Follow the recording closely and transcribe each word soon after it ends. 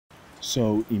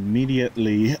So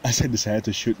immediately as I decided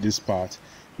to shoot this part,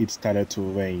 it started to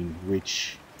rain,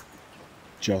 which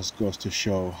just goes to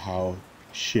show how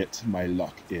shit my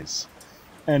luck is.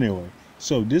 Anyway,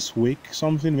 so this week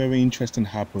something very interesting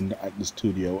happened at the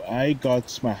studio. I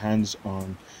got my hands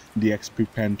on the XP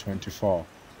Pen 24,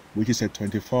 which is a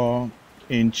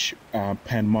 24-inch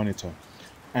pen monitor,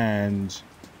 and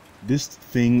this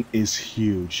thing is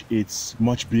huge. It's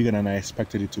much bigger than I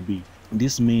expected it to be.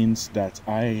 This means that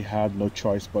I had no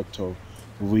choice but to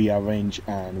rearrange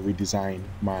and redesign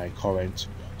my current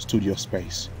studio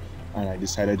space, and I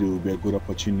decided it would be a good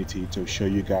opportunity to show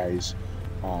you guys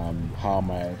how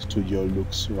my studio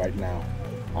looks right now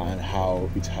and how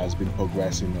it has been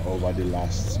progressing over the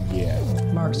last year.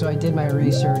 Mark, so I did my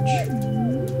research,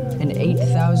 and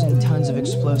 8,000 tons of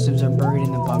explosives are buried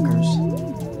in the bunkers.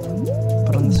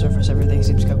 But on the surface, everything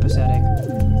seems copacetic.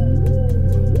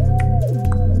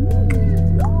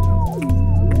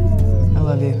 I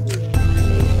love you.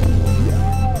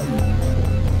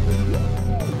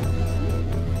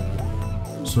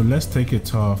 So let's take a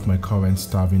tour of my current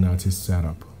starving artist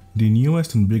setup. The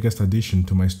newest and biggest addition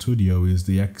to my studio is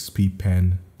the XP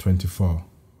Pen 24.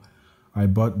 I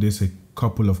bought this a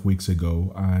couple of weeks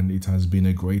ago and it has been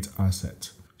a great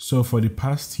asset. So for the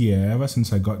past year, ever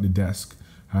since I got the desk,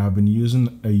 I have been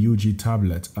using a UG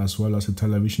tablet as well as a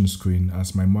television screen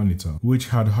as my monitor, which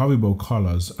had horrible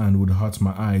colors and would hurt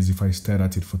my eyes if I stared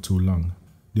at it for too long.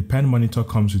 The pen monitor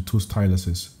comes with 2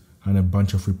 styluses and a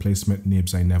bunch of replacement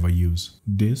nibs I never use.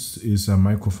 This is a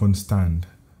microphone stand,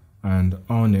 and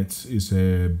on it is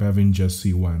a Behringer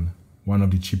C1, one of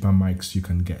the cheaper mics you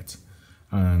can get,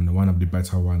 and one of the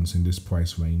better ones in this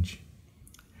price range.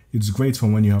 It's great for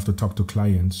when you have to talk to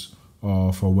clients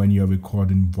or for when you're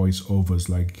recording voiceovers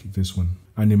like this one.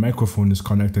 And the microphone is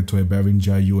connected to a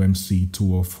Behringer UMC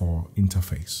 204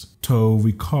 interface. To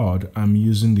record, I'm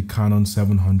using the Canon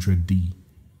 700D,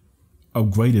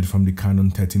 upgraded from the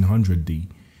Canon 1300D.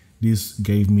 This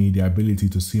gave me the ability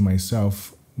to see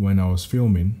myself when I was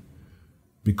filming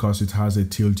because it has a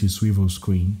tilty swivel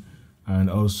screen, and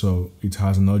also it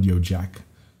has an audio jack,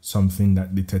 something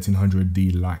that the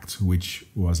 1300D lacked, which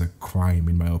was a crime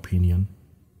in my opinion,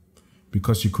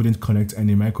 because you couldn't connect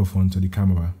any microphone to the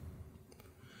camera.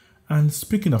 And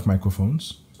speaking of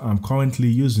microphones, I'm currently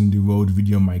using the Rode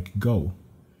VideoMic Go.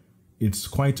 It's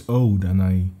quite old and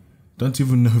I don't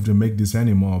even know if they make this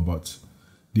anymore, but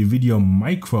the Video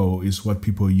Micro is what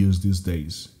people use these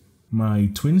days. My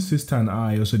twin sister and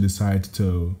I also decided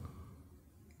to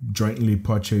jointly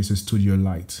purchase a studio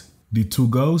light. The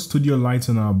to-go studio light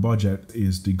on our budget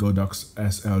is the Godox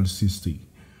SL60.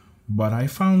 But I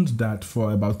found that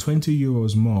for about 20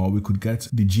 euros more, we could get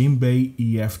the Jimbei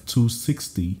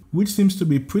EF260, which seems to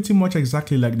be pretty much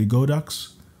exactly like the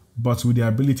Godox, but with the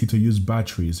ability to use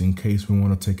batteries in case we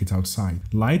want to take it outside.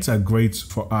 Lights are great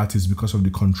for artists because of the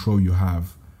control you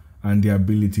have and the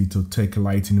ability to take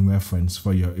lighting reference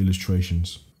for your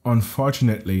illustrations.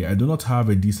 Unfortunately, I do not have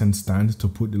a decent stand to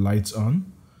put the lights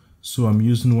on, so I'm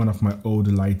using one of my old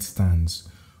light stands,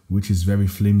 which is very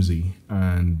flimsy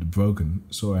and broken,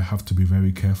 so I have to be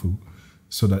very careful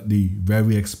so that the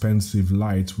very expensive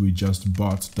light we just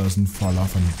bought doesn't fall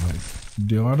off and break.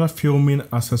 The other filming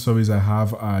accessories I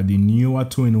have are the newer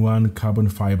 2-in-1 carbon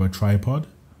fiber tripod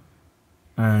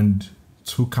and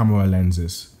 2 camera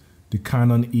lenses, the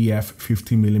Canon EF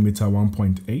 50mm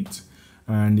 1.8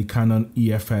 and the Canon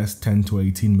EFS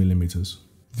 10-18mm.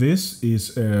 This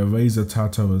is a Razer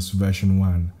Tartarus version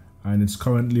 1 and it's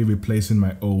currently replacing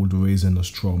my old Razer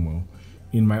Nostromo.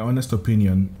 In my honest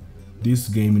opinion, this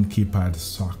gaming keypad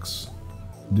sucks.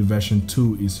 The version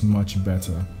 2 is much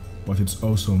better, but it's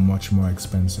also much more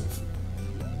expensive.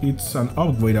 It's an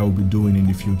upgrade I will be doing in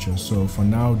the future, so for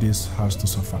now this has to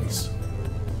suffice.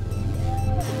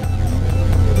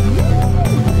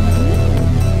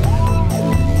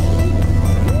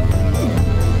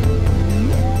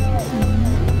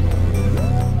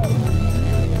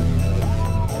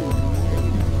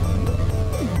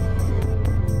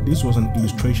 This was an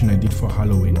illustration I did for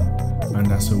Halloween, and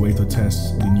as a way to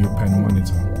test the new pen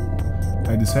monitor.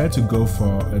 I decided to go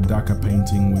for a darker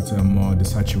painting with a more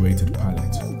desaturated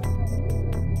palette.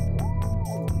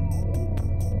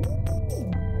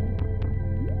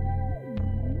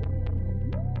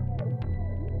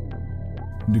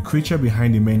 The creature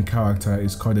behind the main character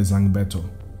is called a Zangbeto,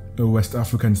 a West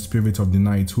African spirit of the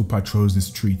night who patrols the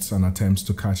streets and attempts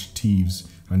to catch thieves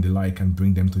and the like and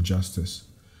bring them to justice.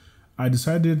 I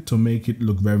decided to make it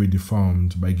look very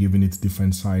deformed by giving it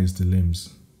different sized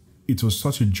limbs. It was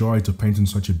such a joy to paint on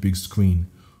such a big screen,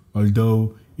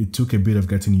 although it took a bit of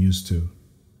getting used to.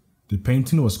 The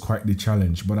painting was quite the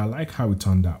challenge, but I like how it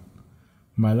turned out.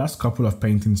 My last couple of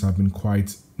paintings have been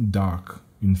quite dark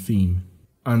in theme,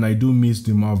 and I do miss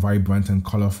the more vibrant and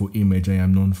colorful image I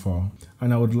am known for,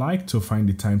 and I would like to find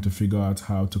the time to figure out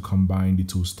how to combine the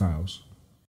two styles.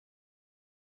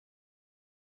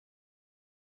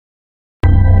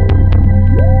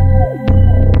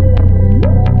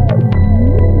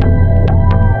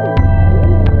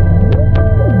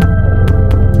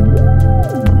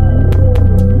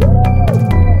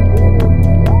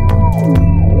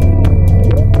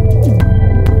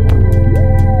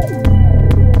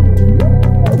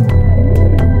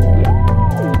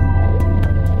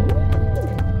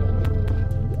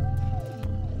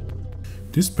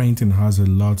 This painting has a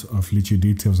lot of little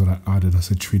details that I added as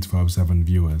a treat for observant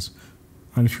viewers.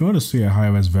 And if you want to see a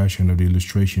high-res version of the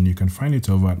illustration, you can find it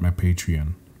over at my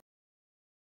Patreon.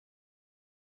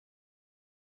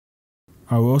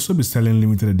 I will also be selling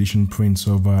limited edition prints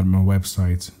over at my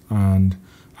website, and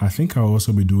I think I'll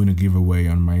also be doing a giveaway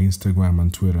on my Instagram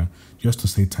and Twitter just to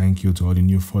say thank you to all the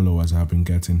new followers I've been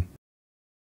getting.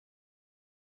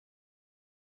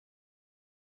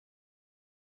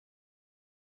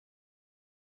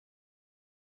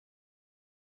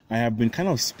 I have been kind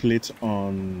of split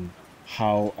on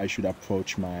how I should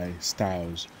approach my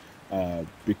styles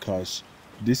because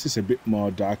this is a bit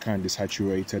more darker and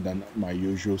desaturated than my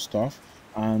usual stuff.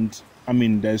 And I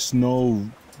mean, there's no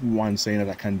one saying that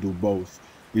I can do both.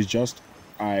 It's just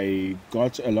I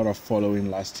got a lot of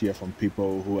following last year from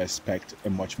people who expect a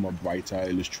much more brighter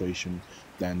illustration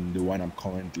than the one I'm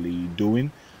currently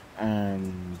doing.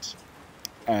 And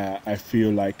I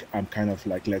feel like I'm kind of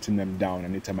like letting them down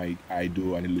anytime I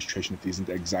do an illustration that isn't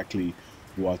exactly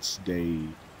what they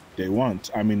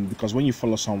want. I mean, because when you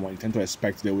follow someone, you tend to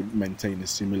expect they would maintain a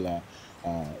similar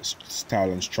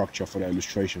style and structure for their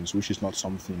illustrations, which is not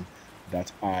something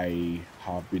that I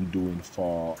have been doing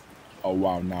for a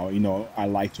while now. You know, I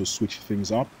like to switch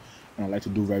things up and I like to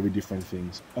do very different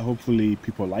things. Hopefully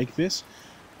people like this,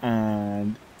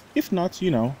 and if not,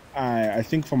 you know, I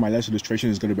think for my last illustration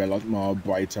it's going to be a lot more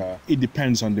brighter. It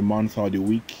depends on the month or the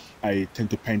week. I tend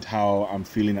to paint how I'm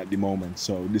feeling at the moment,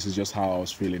 so this is just how I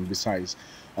was feeling. Besides,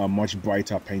 a much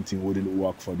brighter painting wouldn't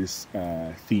work for this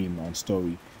theme and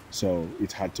story, so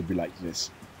it had to be like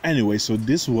this. Anyway, so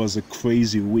this was a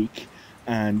crazy week,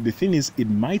 and the thing is, it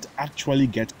might actually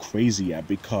get crazier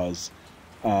because,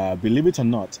 believe it or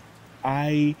not,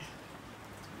 I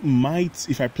might,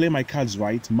 if I play my cards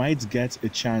right, might get a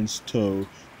chance to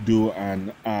do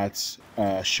an art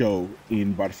show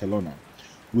in Barcelona,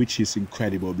 which is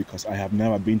incredible because I have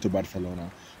never been to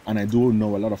Barcelona and I do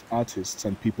know a lot of artists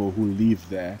and people who live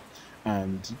there,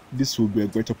 and this will be a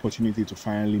great opportunity to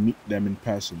finally meet them in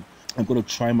person. I'm going to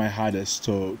try my hardest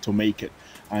to make it,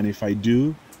 and if I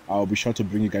do, I'll be sure to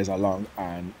bring you guys along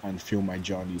and film my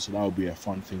journey, so that will be a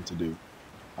fun thing to do.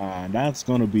 And that's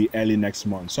going to be early next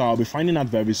month, so I'll be finding out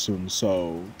very soon.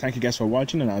 So thank you guys for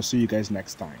watching, and I'll see you guys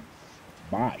next time.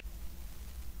 Bye.